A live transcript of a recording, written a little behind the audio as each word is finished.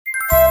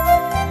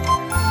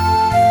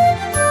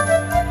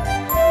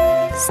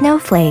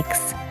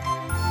Snowflakes.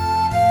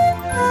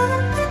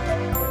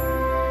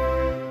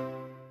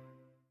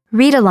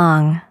 Read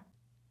along.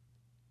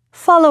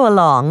 Follow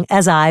along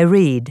as I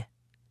read.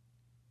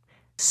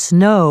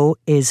 Snow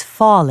is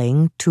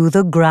falling to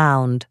the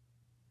ground,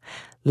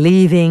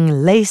 leaving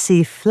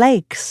lacy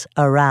flakes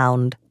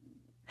around.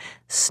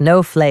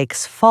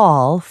 Snowflakes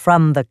fall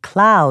from the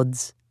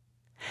clouds.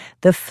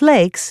 The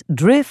flakes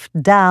drift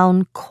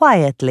down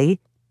quietly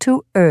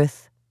to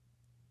earth.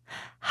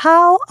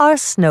 How are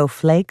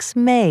snowflakes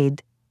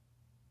made?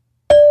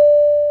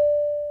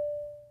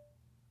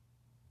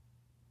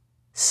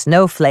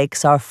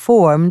 Snowflakes are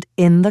formed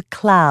in the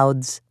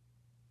clouds.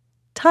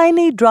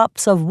 Tiny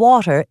drops of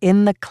water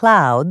in the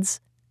clouds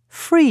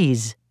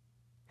freeze.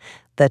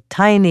 The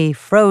tiny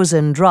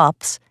frozen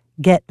drops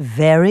get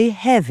very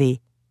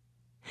heavy.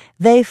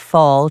 They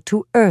fall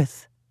to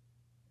earth.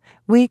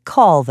 We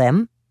call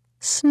them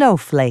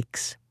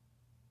snowflakes.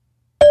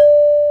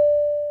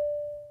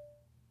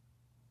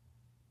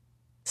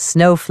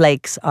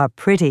 Snowflakes are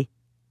pretty.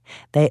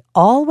 They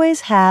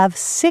always have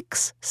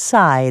 6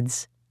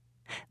 sides.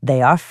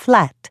 They are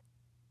flat.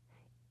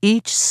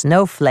 Each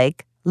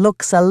snowflake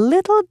looks a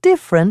little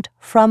different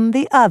from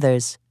the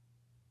others.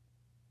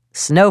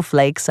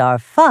 Snowflakes are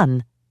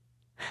fun.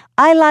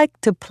 I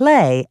like to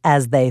play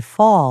as they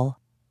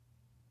fall.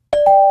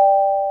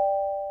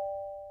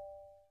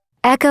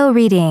 Echo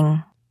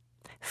reading.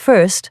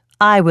 First,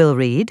 I will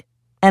read,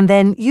 and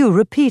then you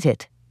repeat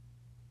it.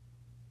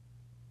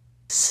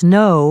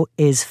 Snow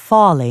is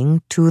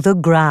falling to the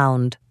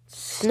ground.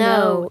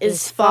 Snow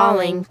is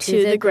falling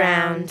to the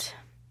ground,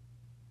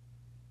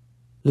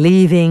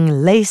 leaving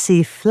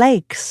lacy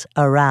flakes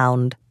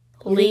around.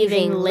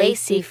 leaving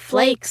lacy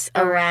flakes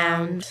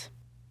around.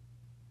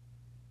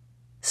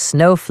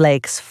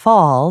 Snowflakes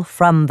fall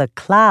from the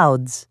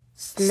clouds.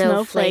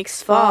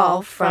 Snowflakes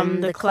fall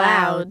from the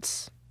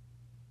clouds.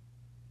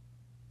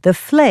 The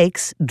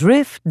flakes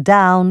drift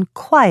down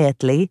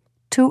quietly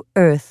to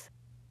earth.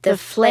 The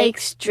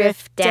flakes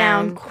drift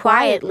down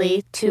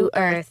quietly to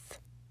earth.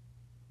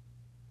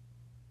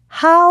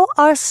 How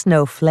are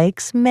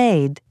snowflakes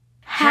made?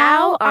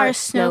 How are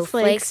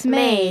snowflakes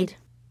made?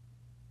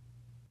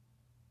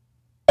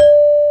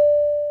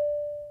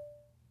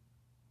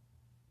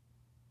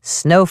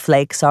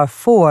 Snowflakes are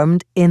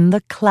formed in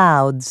the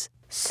clouds.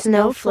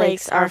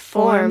 Snowflakes are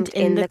formed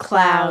in the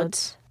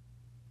clouds.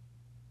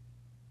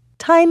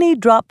 Tiny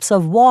drops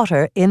of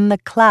water in the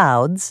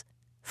clouds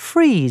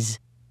freeze.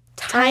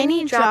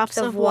 Tiny drops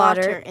of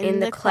water in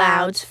the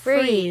clouds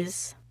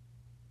freeze.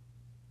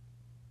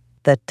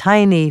 The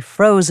tiny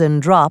frozen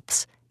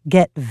drops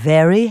get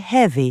very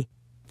heavy.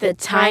 The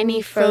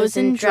tiny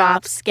frozen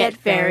drops get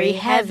very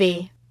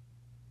heavy.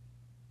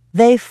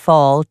 They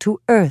fall to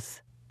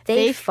earth.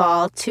 They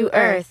fall to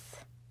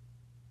earth.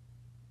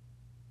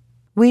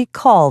 We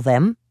call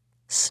them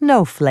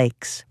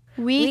snowflakes.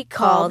 We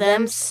call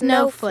them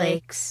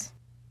snowflakes.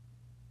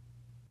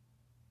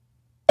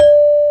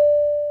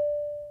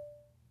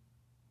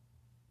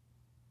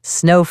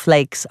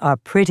 Snowflakes are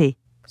pretty.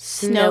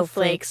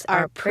 Snowflakes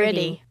are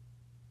pretty.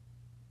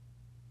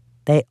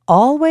 They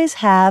always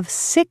have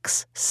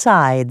 6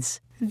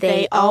 sides.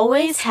 They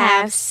always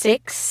have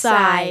 6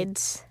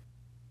 sides.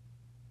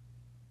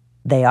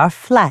 They are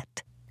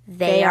flat.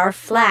 They are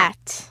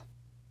flat.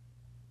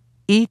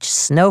 Each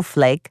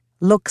snowflake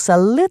looks a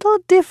little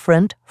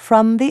different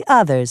from the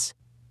others.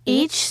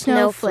 Each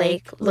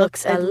snowflake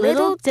looks a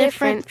little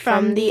different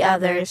from the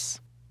others.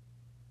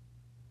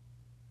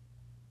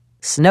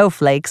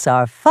 Snowflakes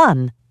are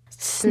fun.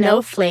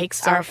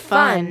 Snowflakes are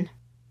fun.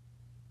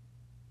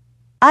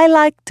 I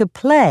like to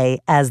play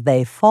as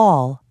they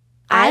fall.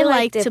 I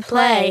like to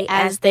play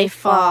as they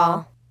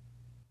fall.